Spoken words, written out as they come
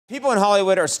People in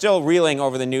Hollywood are still reeling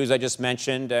over the news I just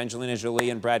mentioned, Angelina Jolie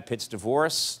and Brad Pitt's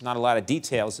divorce. Not a lot of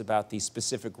details about the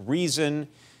specific reason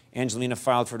Angelina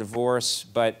filed for divorce,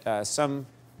 but some...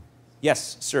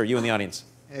 Yes, sir, you in the audience.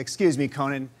 Excuse me,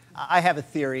 Conan. I have a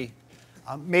theory.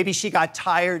 Maybe she got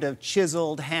tired of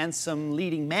chiseled, handsome,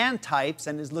 leading man types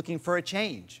and is looking for a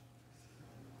change.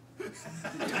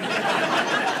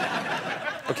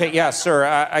 Okay, yeah, sir,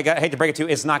 I hate to break it to you,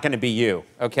 it's not going to be you,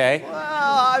 okay? Well,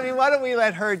 I mean, why don't we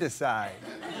let her decide?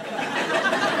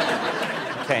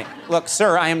 Okay, look,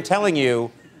 sir, I am telling you,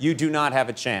 you do not have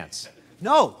a chance.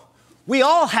 No, we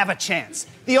all have a chance.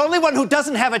 The only one who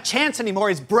doesn't have a chance anymore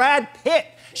is Brad Pitt.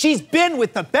 She's been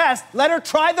with the best. Let her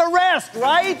try the rest,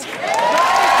 right?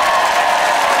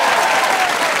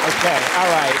 Okay, all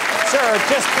right. Sir,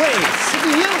 just please. Could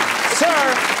be you.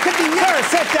 Sir, could be you. Sir,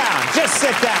 sit down. Just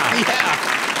sit down. Yeah.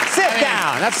 Sit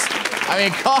down.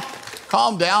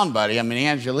 Calm down, buddy. I mean,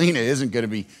 Angelina isn't going to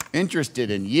be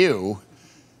interested in you.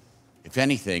 If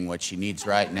anything, what she needs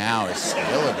right now is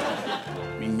stability.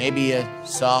 I mean, maybe a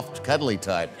soft, cuddly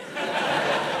type.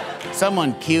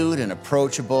 Someone cute and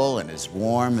approachable and as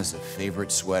warm as a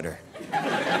favorite sweater.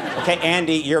 Okay,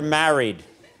 Andy, you're married.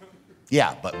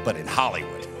 Yeah, but in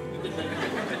Hollywood.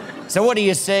 So what do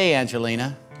you say,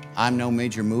 Angelina? I'm no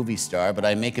major movie star, but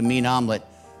I make a mean omelet,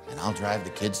 and I'll drive the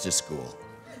kids to school.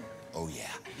 Oh, yeah.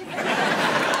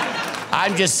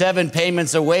 I'm just 7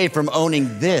 payments away from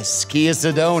owning this Kia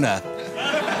Sedona.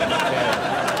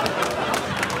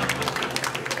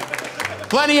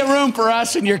 Plenty of room for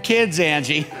us and your kids,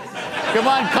 Angie. Come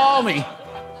on, call me.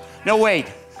 No, wait.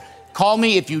 Call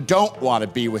me if you don't want to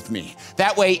be with me.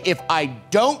 That way, if I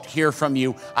don't hear from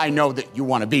you, I know that you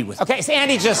want to be with me. Okay, so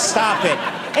Andy, just stop it.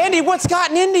 Andy, what's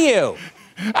gotten into you?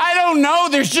 I don't know.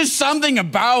 There's just something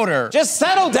about her. Just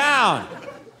settle down.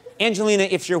 Angelina,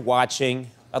 if you're watching,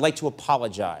 I'd like to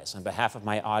apologize on behalf of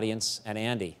my audience and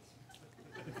Andy.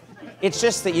 It's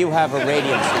just that you have a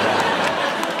radiance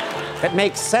that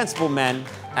makes sensible men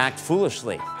act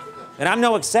foolishly. And I'm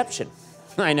no exception.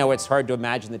 I know it's hard to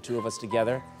imagine the two of us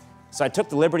together, so I took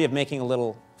the liberty of making a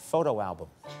little photo album.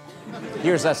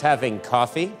 Here's us having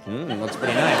coffee. Looks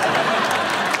pretty nice,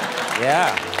 right?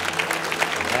 Yeah,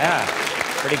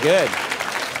 pretty good.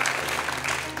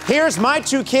 Here's my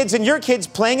 2 kids and your kids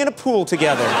playing in a pool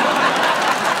together.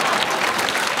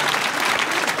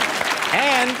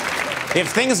 And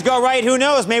if things go right, who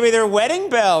knows, maybe they're wedding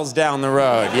bells down the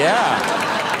road, yeah.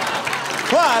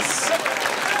 Plus,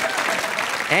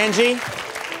 Angie,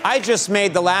 I just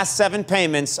made the last 7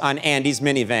 payments on Andy's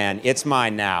minivan. It's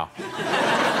mine now.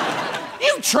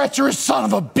 You treacherous son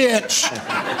of a bitch!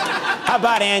 How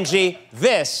about, Angie,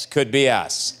 this could be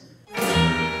us.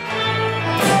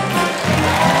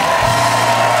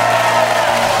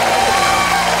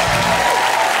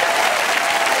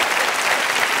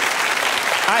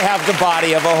 I have the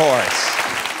body of a horse.